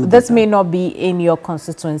 this may not be in your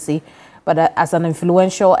constituency, but as an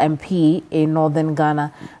influential MP in northern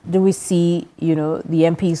Ghana, do we see, you know, the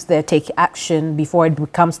MPs there take action before it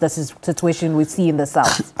becomes the situation we see in the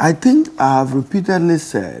south? I think I've repeatedly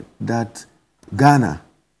said that Ghana,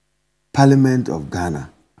 Parliament of Ghana,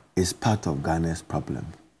 is part of Ghana's problem.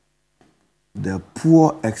 The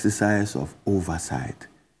poor exercise of oversight.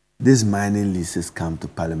 These mining leases come to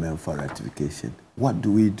Parliament for ratification. What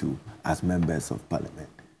do we do as members of Parliament?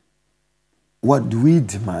 What do we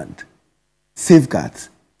demand? Safeguards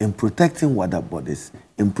in protecting water bodies,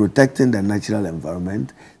 in protecting the natural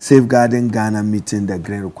environment, safeguarding Ghana meeting the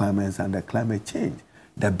green requirements and the climate change.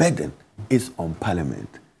 The burden is on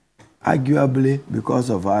Parliament. Arguably, because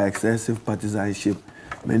of our excessive partisanship,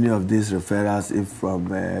 many of these referrals,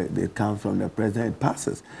 if they come from the president, it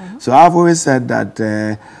passes. So I've always said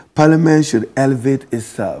that Parliament should elevate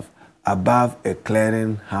itself above a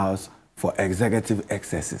clearing house for executive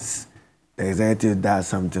excesses. The executive does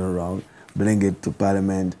something wrong, bring it to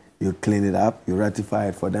Parliament, you clean it up, you ratify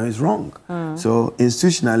it for them, it's wrong. So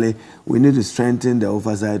institutionally, we need to strengthen the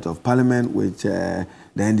oversight of Parliament, which the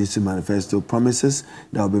NDC manifesto promises.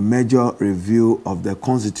 There will be major review of the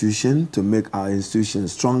Constitution to make our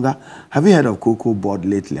institutions stronger. Have you heard of Cocoa Board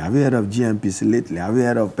lately? Have you heard of GMPC lately? Have you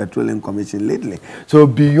heard of Petroleum Commission lately? So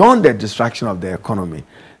beyond the distraction of the economy,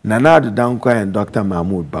 Nana Addo Dankwa and Dr.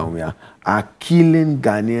 Mahmoud Bawumia are killing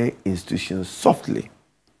Ghanaian institutions softly.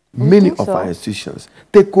 Many of our institutions.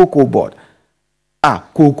 Take Cocoa Board.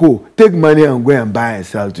 Cocoa, take money and go and buy and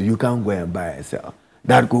sell to you. Can't go and buy and sell.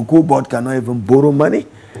 That Cocoa Board cannot even borrow money.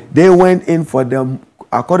 They went in for them,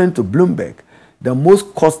 according to Bloomberg, the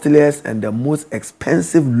most costliest and the most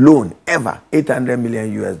expensive loan ever, $800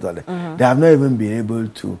 million US. They have not even been able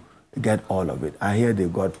to get all of it. I hear they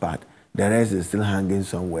got part. The rest is still hanging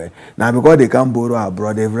somewhere. Now, because they can't borrow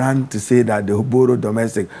abroad, they've run to say that they'll borrow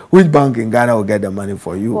domestic. Which bank in Ghana will get the money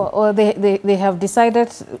for you? Well, they have decided,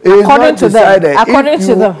 according to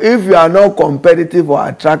them. If you are not competitive or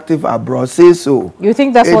attractive abroad, say so. You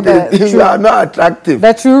think that's what if you are not attractive.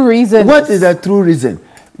 The true reason. What is the true reason?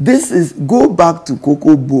 This is, go back to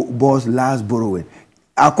Cocoa Board's last borrowing.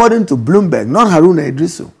 According to Bloomberg, not Haruna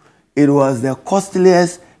Iddrisu, it was the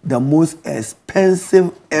costliest, the most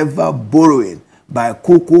expensive ever borrowing by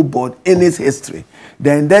Cocoa Board in its history.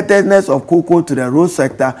 The indebtedness of cocoa to the road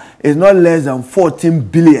sector is not less than 14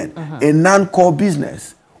 billion in non-core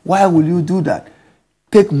business. Why will you do that?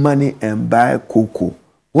 Take money and buy cocoa.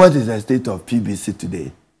 What is the state of PBC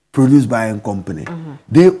today? Produced by a company.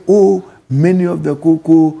 They owe many of the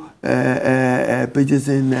cocoa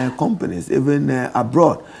purchasing companies, even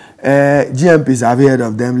abroad. GMPs, have you heard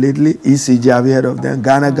of them lately? ECG, have you heard of them?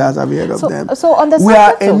 Ghana Gas, have you heard of them? So on the we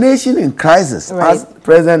are a nation in crisis, as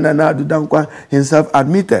President Nana Addo Dankwa himself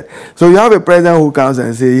admitted. So you have a president who comes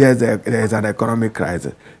and says, yes, there is an economic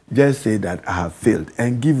crisis. Just say that I have failed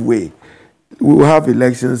and give way. We will have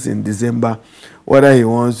elections in December, whether he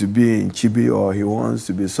wants to be in Chibi or he wants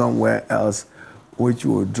to be somewhere else, which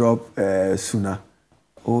will drop sooner.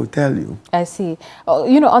 Will tell you. I see.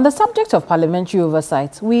 You know, on the subject of parliamentary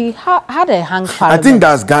oversight, we had a hang parliament. I think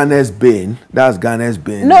that's Ghana's bane. That's Ghana's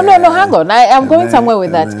bane. No, hang on. I'm going somewhere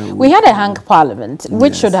with that. We had a hang parliament,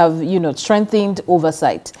 which should have, you know, strengthened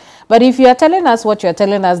oversight. But if you are telling us what you're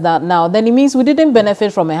telling us now, then it means we didn't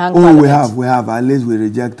benefit from a hang parliament. We have. At least we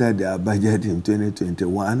rejected their budget in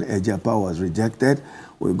 2021. Ejapa was rejected.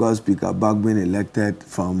 We got Speaker Bagbin elected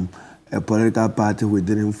from a political party. We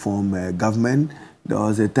didn't form a government. There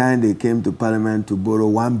was a time they came to Parliament to borrow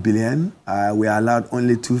 1 billion. We allowed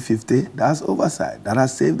only 250. That's oversight. That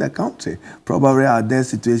has saved the country. Probably our debt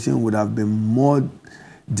situation would have been more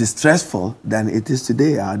distressful than it is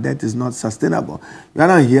today. Our debt is not sustainable. We are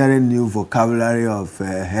not hearing new vocabulary of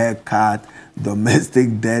haircut,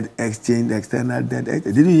 domestic debt exchange, external debt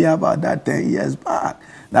exchange. Did you hear about that 10 years back?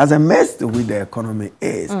 That's a mess the way the economy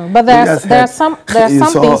is. But there are some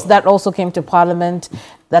things that also came to Parliament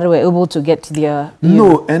that were able to get their...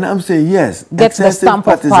 No, and I'm saying yes. Get the stamp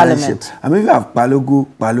of Parliament. I mean, we have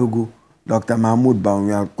Balogu, Dr. Mahmoud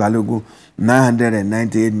Bawumia, Balogu,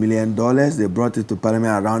 $998 million. They brought it to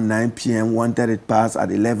Parliament around 9 p.m., wanted it passed at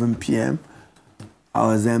 11 p.m. I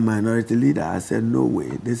was a minority leader. I said, no way,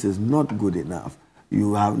 this is not good enough.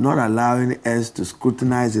 You are not allowing us to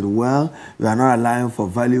scrutinize it well. You are not allowing for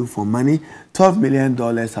value for money. $12 million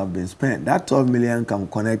have been spent. That $12 million can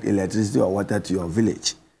connect electricity or water to your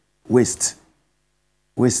village. Waste.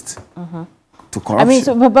 waste, to corruption. I mean,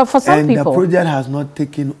 so, but for some people... And the project has not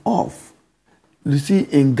taken off. You see,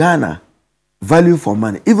 in Ghana, value for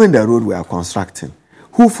money, even the road we are constructing,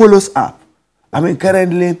 who follows up? I mean,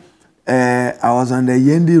 currently, I was on the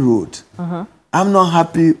Yendi road. I'm not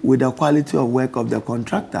happy with the quality of work of the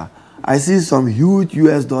contractor. I see some huge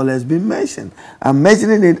US dollars being mentioned. I'm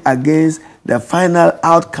mentioning it against the final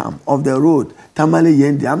outcome of the road, Tamale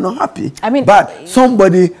Yendi. I'm not happy. I mean, but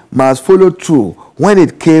somebody must follow through when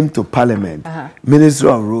it came to Parliament, Ministry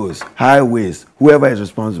of Roads, Highways, whoever is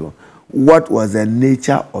responsible. What was the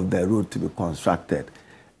nature of the road to be constructed?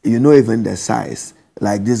 You know, even the size,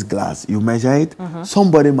 like this glass, you measure it.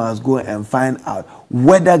 Somebody must go and find out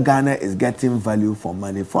whether Ghana is getting value for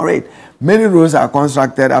money for it. Many roads are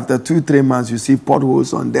constructed after 2-3 months. You see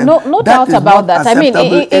potholes on them. No doubt about that. I mean,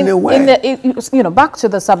 you know, back to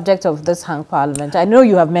the subject of this hang parliament. I know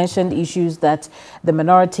you have mentioned issues that the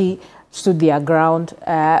minority stood their ground,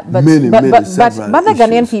 but the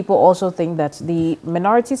Ghanaian people also think that the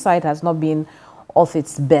minority side has not been of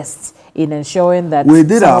its best in ensuring that we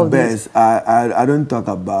did our best. I don't talk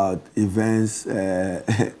about events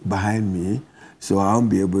behind me, so I won't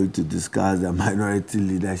be able to discuss the minority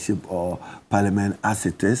leadership or parliament as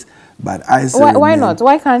it is. But I say, why not?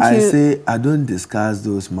 Why can't you? I say I don't discuss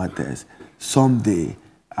those matters. Someday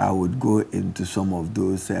I would go into some of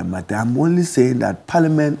those matters. I'm only saying that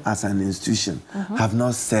parliament as an institution have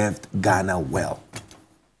not served Ghana well.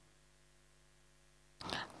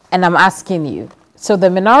 And I'm asking you, so the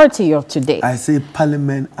minority of today... I say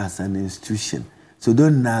parliament as an institution. So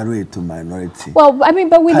don't narrow it to minority. Well, I mean,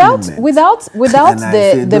 but without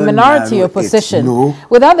the minority opposition,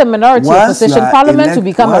 without the minority opposition, parliament will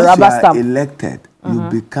become a rubber stamp. Once you are elected, you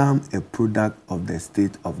become a product of the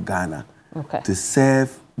state of Ghana to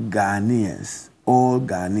serve Ghanaians, all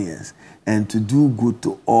Ghanaians, and to do good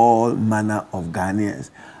to all manner of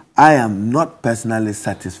Ghanaians. I am not personally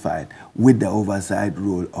satisfied with the oversight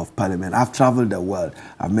role of Parliament. I've traveled the world.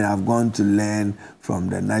 I mean, I've gone to learn from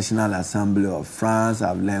the National Assembly of France.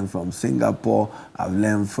 I've learned from Singapore. I've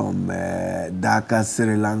learned from Dhaka,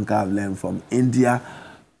 Sri Lanka. I've learned from India.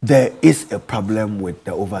 There is a problem with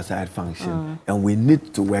the oversight function, and we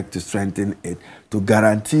need to work to strengthen it, to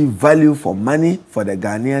guarantee value for money for the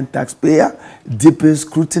Ghanaian taxpayer, deepen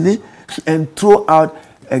scrutiny, and throw out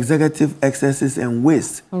executive excesses and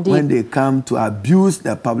waste when they come to abuse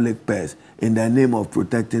the public purse in the name of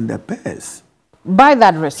protecting the purse. By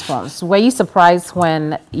that response, were you surprised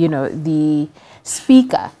when, you know, the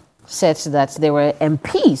speaker said that there were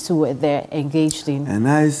MPs who were there engaged in? And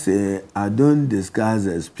I say, I don't discuss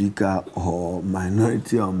a speaker or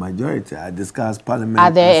minority or majority. I discuss parliament. Are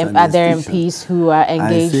there MPs who are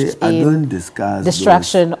engaged in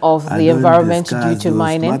destruction of the environment due to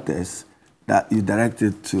mining? Matters that you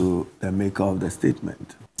directed to the maker of the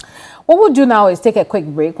statement. What we'll do now is take a quick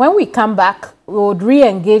break. When we come back, we would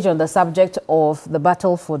re-engage on the subject of the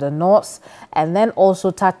battle for the North, and then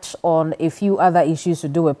also touch on a few other issues to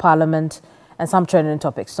do with Parliament and some trending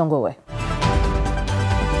topics. Don't go away.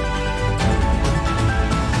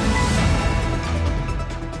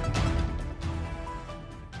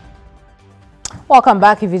 Welcome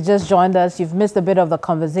back. If you just joined us, you've missed a bit of the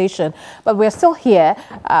conversation, but we're still here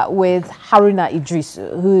with Haruna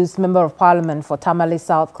Iddrisu, who's Member of Parliament for Tamale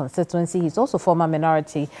South constituency. He's also former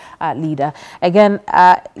minority leader. Again,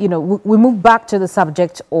 you know, we move back to the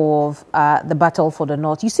subject of the battle for the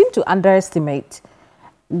North. You seem to underestimate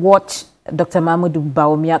what Dr. Mahmoud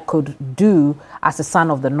Bawumia could do as a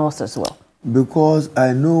son of the North as well. Because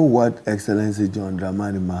I know what Excellency John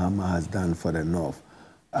Dramani Mahama has done for the North.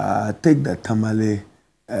 Take the Tamale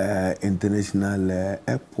International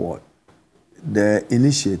Airport. The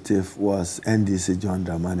initiative was NDC John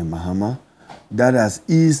Dramani Mahama that has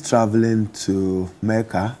eased traveling to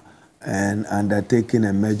Mecca and undertaking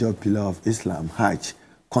a major pillar of Islam, Hajj,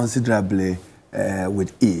 considerably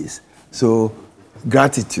with ease. So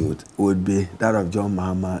gratitude would be that of John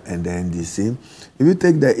Mahama and the NDC. If you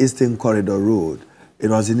take the Eastern Corridor Road, it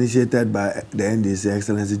was initiated by the NDC,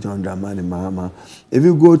 Excellency John Dramani Mahama. If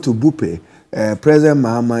you go to Bupe, President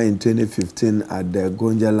Mahama in 2015 at the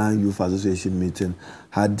Gonjaland Youth Association meeting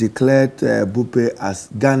had declared Bupe as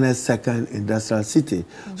Ghana's second industrial city.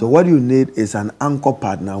 So what you need is an anchor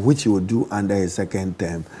partner, which he will do under his second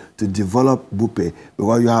term, to develop Bupe,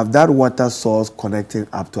 because you have that water source connecting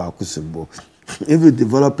up to Akusimbo. If you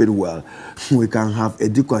develop it well, we can have a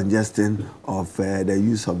decongestion of the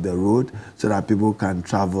use of the road so that people can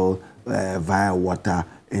travel via water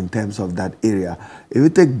in terms of that area. If you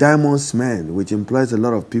take Diamond Cement, which employs a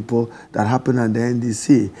lot of people that happen at the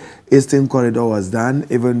NDC, Eastern Corridor was done,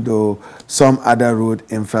 even though some other road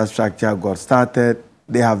infrastructure got started,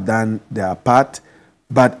 they have done their part,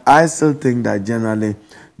 but I still think that generally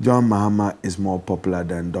John Mahama is more popular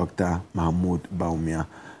than Dr. Mahmoud Bawumia.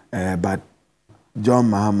 But John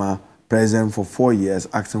Mahama, president for 4 years,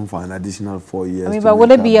 asking for an additional 4 years. I mean, but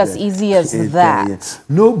would it be as easy as that?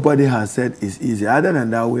 Nobody has said it's easy. Other than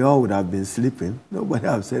that, we all would have been sleeping. Nobody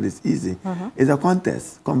has said it's easy. It's a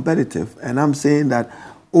contest, competitive. And I'm saying that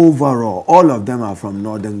overall, all of them are from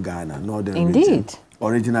northern Ghana, northern region.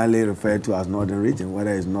 Originally referred to as northern region,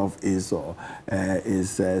 whether it's northeast or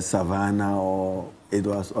Savannah, or it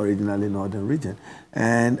was originally northern region.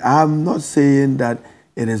 And I'm not saying that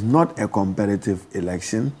it is not a competitive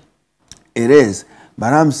election. It is,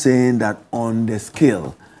 but I'm saying that on the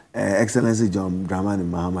scale, Excellency John Dramani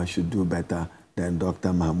Mahama should do better than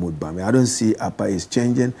Dr. Mahmoud Bawumia. I don't see Upper East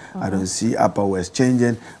changing. I don't see Upper West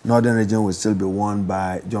changing. Northern region will still be won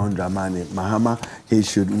by John Dramani Mahama. He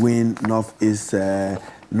should win Northeast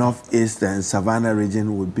and Savannah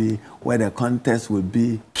region would be where the contest would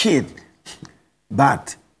be keyed.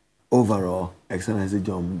 But overall, Excellency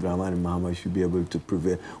John Dramani Mahama should be able to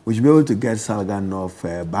prevail. We should be able to get Salga North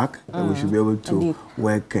back. We should be able to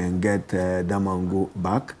work and get Damango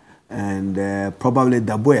back. And probably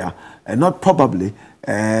Daboya. Not probably,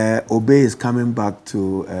 Obey is coming back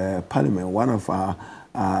to Parliament. One of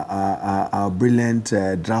our brilliant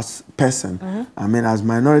draft person. I mean, as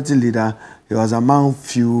minority leader, he was among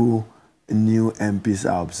few new MPs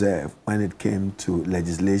I observed when it came to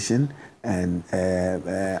legislation and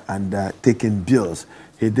taking bills.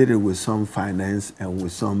 He did it with some finance and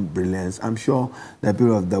with some brilliance. I'm sure the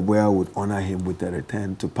people of Daboya would honor him with a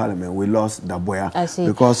return to Parliament. We lost Daboya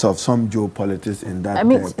because of some geopolitics in that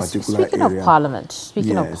particular speaking area.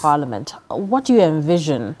 Speaking of Parliament, what do you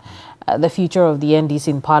envision the future of the NDC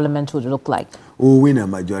in Parliament would look like? We'll win a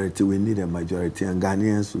majority. We need a majority, and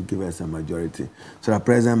Ghanaians will give us a majority. So that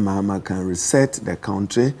President Mahama can reset the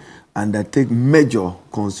country, undertake major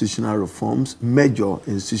constitutional reforms, major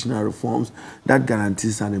institutional reforms that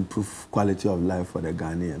guarantees an improved quality of life for the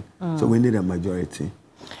Ghanaian. So we need a majority,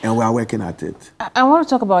 and we are working at it. I want to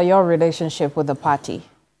talk about your relationship with the party,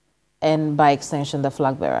 and by extension, the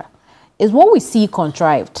flag bearer. Is what we see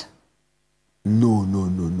contrived? No.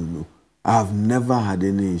 I've never had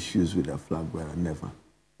any issues with the flag bearer.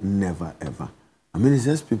 Never, ever. I mean, it's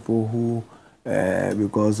just people who,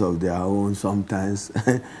 because of their own sometimes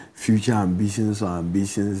future ambitions,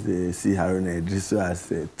 they see Haruna Iddrisu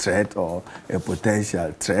as a threat or a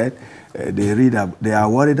potential threat. They are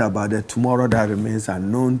worried about the tomorrow that remains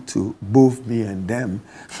unknown to both me and them.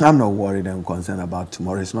 I'm not worried and concerned about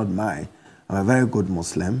tomorrow. It's not mine. I'm a very good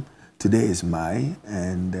Muslim. Today is mine,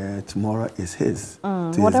 and tomorrow is his.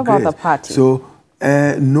 What about the party? So,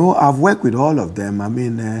 no, I've worked with all of them. I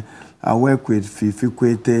mean, I work with Fifi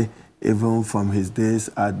Kwete, even from his days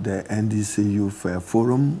at the NDC Youth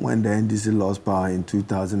Forum. When the NDC lost power in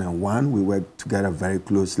 2001, we worked together very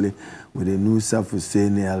closely with the Nusa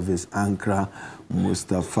Husseini, Elvis Ankra,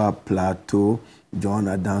 Mustafa Plateau, John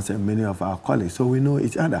Adams, and many of our colleagues. So we know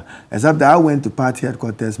each other. Except that I went to party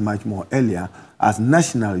headquarters much more earlier as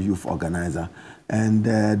national youth organizer. And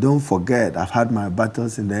don't forget, I've had my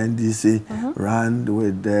battles in the NDC, ran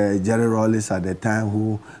with Jerry Rawlings at the time,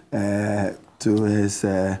 who, to his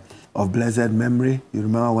of blessed memory, you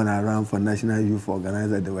remember when I ran for national youth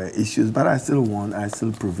organizer, there were issues, but I still won, I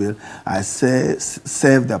still prevailed. I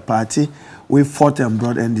served the party. We fought and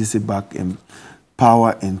brought NDC back in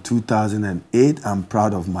power in 2008. I'm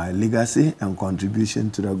proud of my legacy and contribution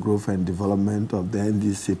to the growth and development of the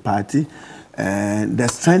NDC party and the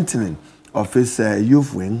strengthening of its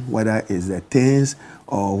youth wing, whether it's the teens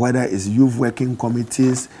or whether it's youth working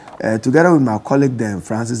committees, together with my colleague then,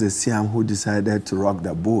 Francis Esiam, who decided to rock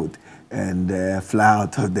the boat and fly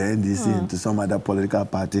out of the NDC into some other political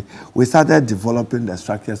party. We started developing the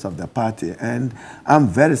structures of the party, and I'm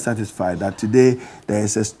very satisfied that today there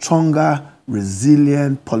is a stronger,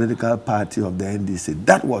 resilient political party of the NDC.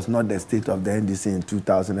 That was not the state of the NDC in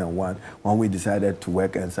 2001 when we decided to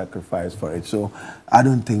work and sacrifice for it. So I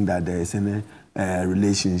don't think that there is any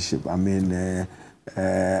relationship. I mean,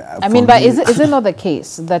 but is it not the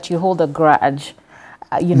case that you hold a grudge,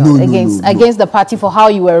 against the party for how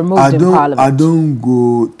you were removed in Parliament? I don't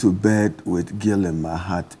go to bed with guilt in my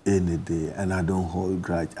heart any day, and I don't hold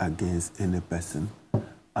grudge against any person.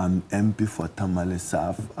 I'm MP for Tamale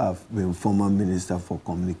South. I've been former Minister for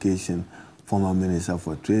Communication, former Minister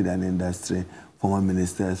for Trade and Industry, former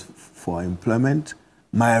Minister for Employment.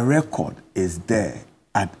 My record is there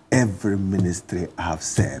at every ministry I have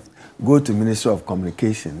served. Go to Ministry of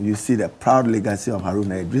Communication, you see the proud legacy of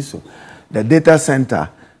Haruna Iddrisu. The data center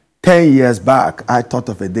 10 years back, I thought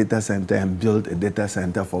of a data center and built a data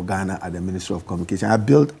center for Ghana at the Ministry of Communication.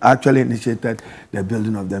 Actually initiated the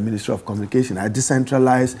building of the Ministry of Communication. I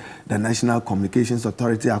decentralized the National Communications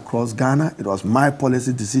Authority across Ghana. It was my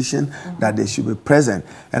policy decision that they should be present.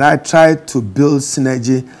 And I tried to build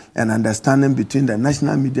synergy and understanding between the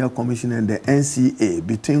National Media Commission and the NCA,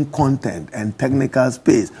 between content and technical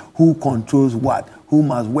space, who controls what, who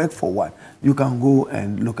must work for what. You can go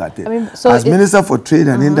and look at it. I mean, so as Minister for Trade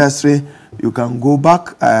and Industry, you can go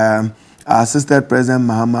back. I assisted President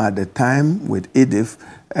Mahama at the time with EDIF.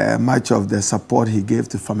 Much of the support he gave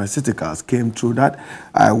to pharmaceuticals came through that.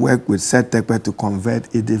 I worked with SETECPE to convert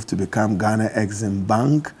EDIF to become Ghana Exim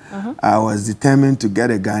Bank. I was determined to get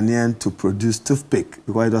a Ghanaian to produce toothpick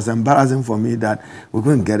because it was embarrassing for me that we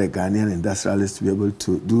couldn't get a Ghanaian industrialist to be able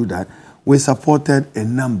to do that. We supported a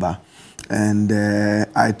number. And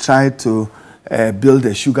I tried to build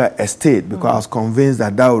a sugar estate because I was convinced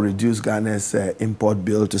that that would reduce Ghana's import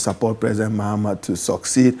bill. To support President Mahama to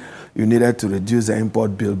succeed, you needed to reduce the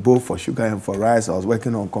import bill both for sugar and for rice. I was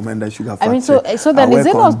working on Commander Sugar Factory. I mean, so then is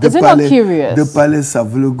it not curious? Dipale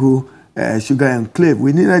Savulugu Sugar Enclave.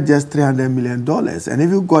 We needed just $300 million. And if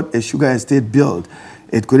you got a sugar estate built,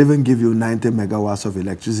 it could even give you 90 megawatts of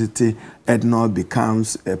electricity. Ethanol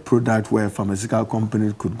becomes a product where pharmaceutical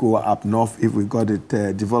companies could go up north if we got it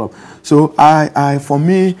developed. So for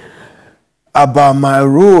me, about my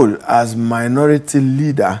role as minority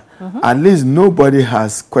leader, at least nobody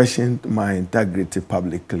has questioned my integrity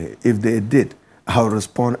publicly. If they did, I'll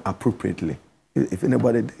respond appropriately. If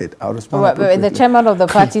anybody did, I'll respond appropriately. The chairman of the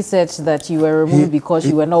party said that you were removed because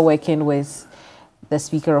you were not working with the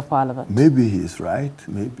Speaker of Parliament. Maybe he's right.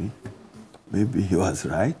 Maybe he was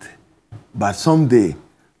right. But someday,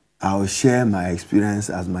 I'll share my experience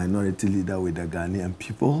as minority leader with the Ghanaian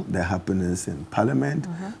people, the happenings in Parliament,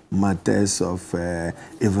 matters of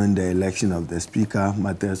even the election of the Speaker,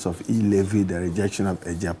 matters of e-levy, the rejection of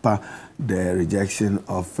Ejapa, the rejection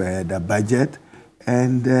of the budget,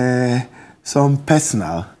 and some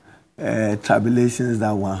personal tribulations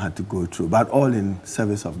that one had to go through, but all in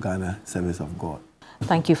service of Ghana, service of God.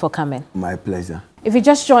 Thank you for coming. My pleasure. If you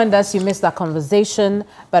just joined us, you missed that conversation,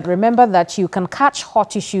 but remember that you can catch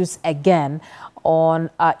Hot Issues again on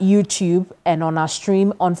YouTube and on our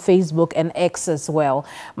stream on Facebook and X as well.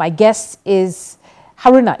 My guest is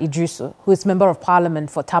Haruna Iddrisu, who is Member of Parliament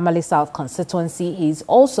for Tamale South constituency. He's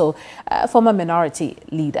also a former minority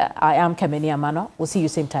leader. I am Kameni Amano. We'll see you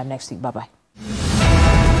same time next week. Bye-bye.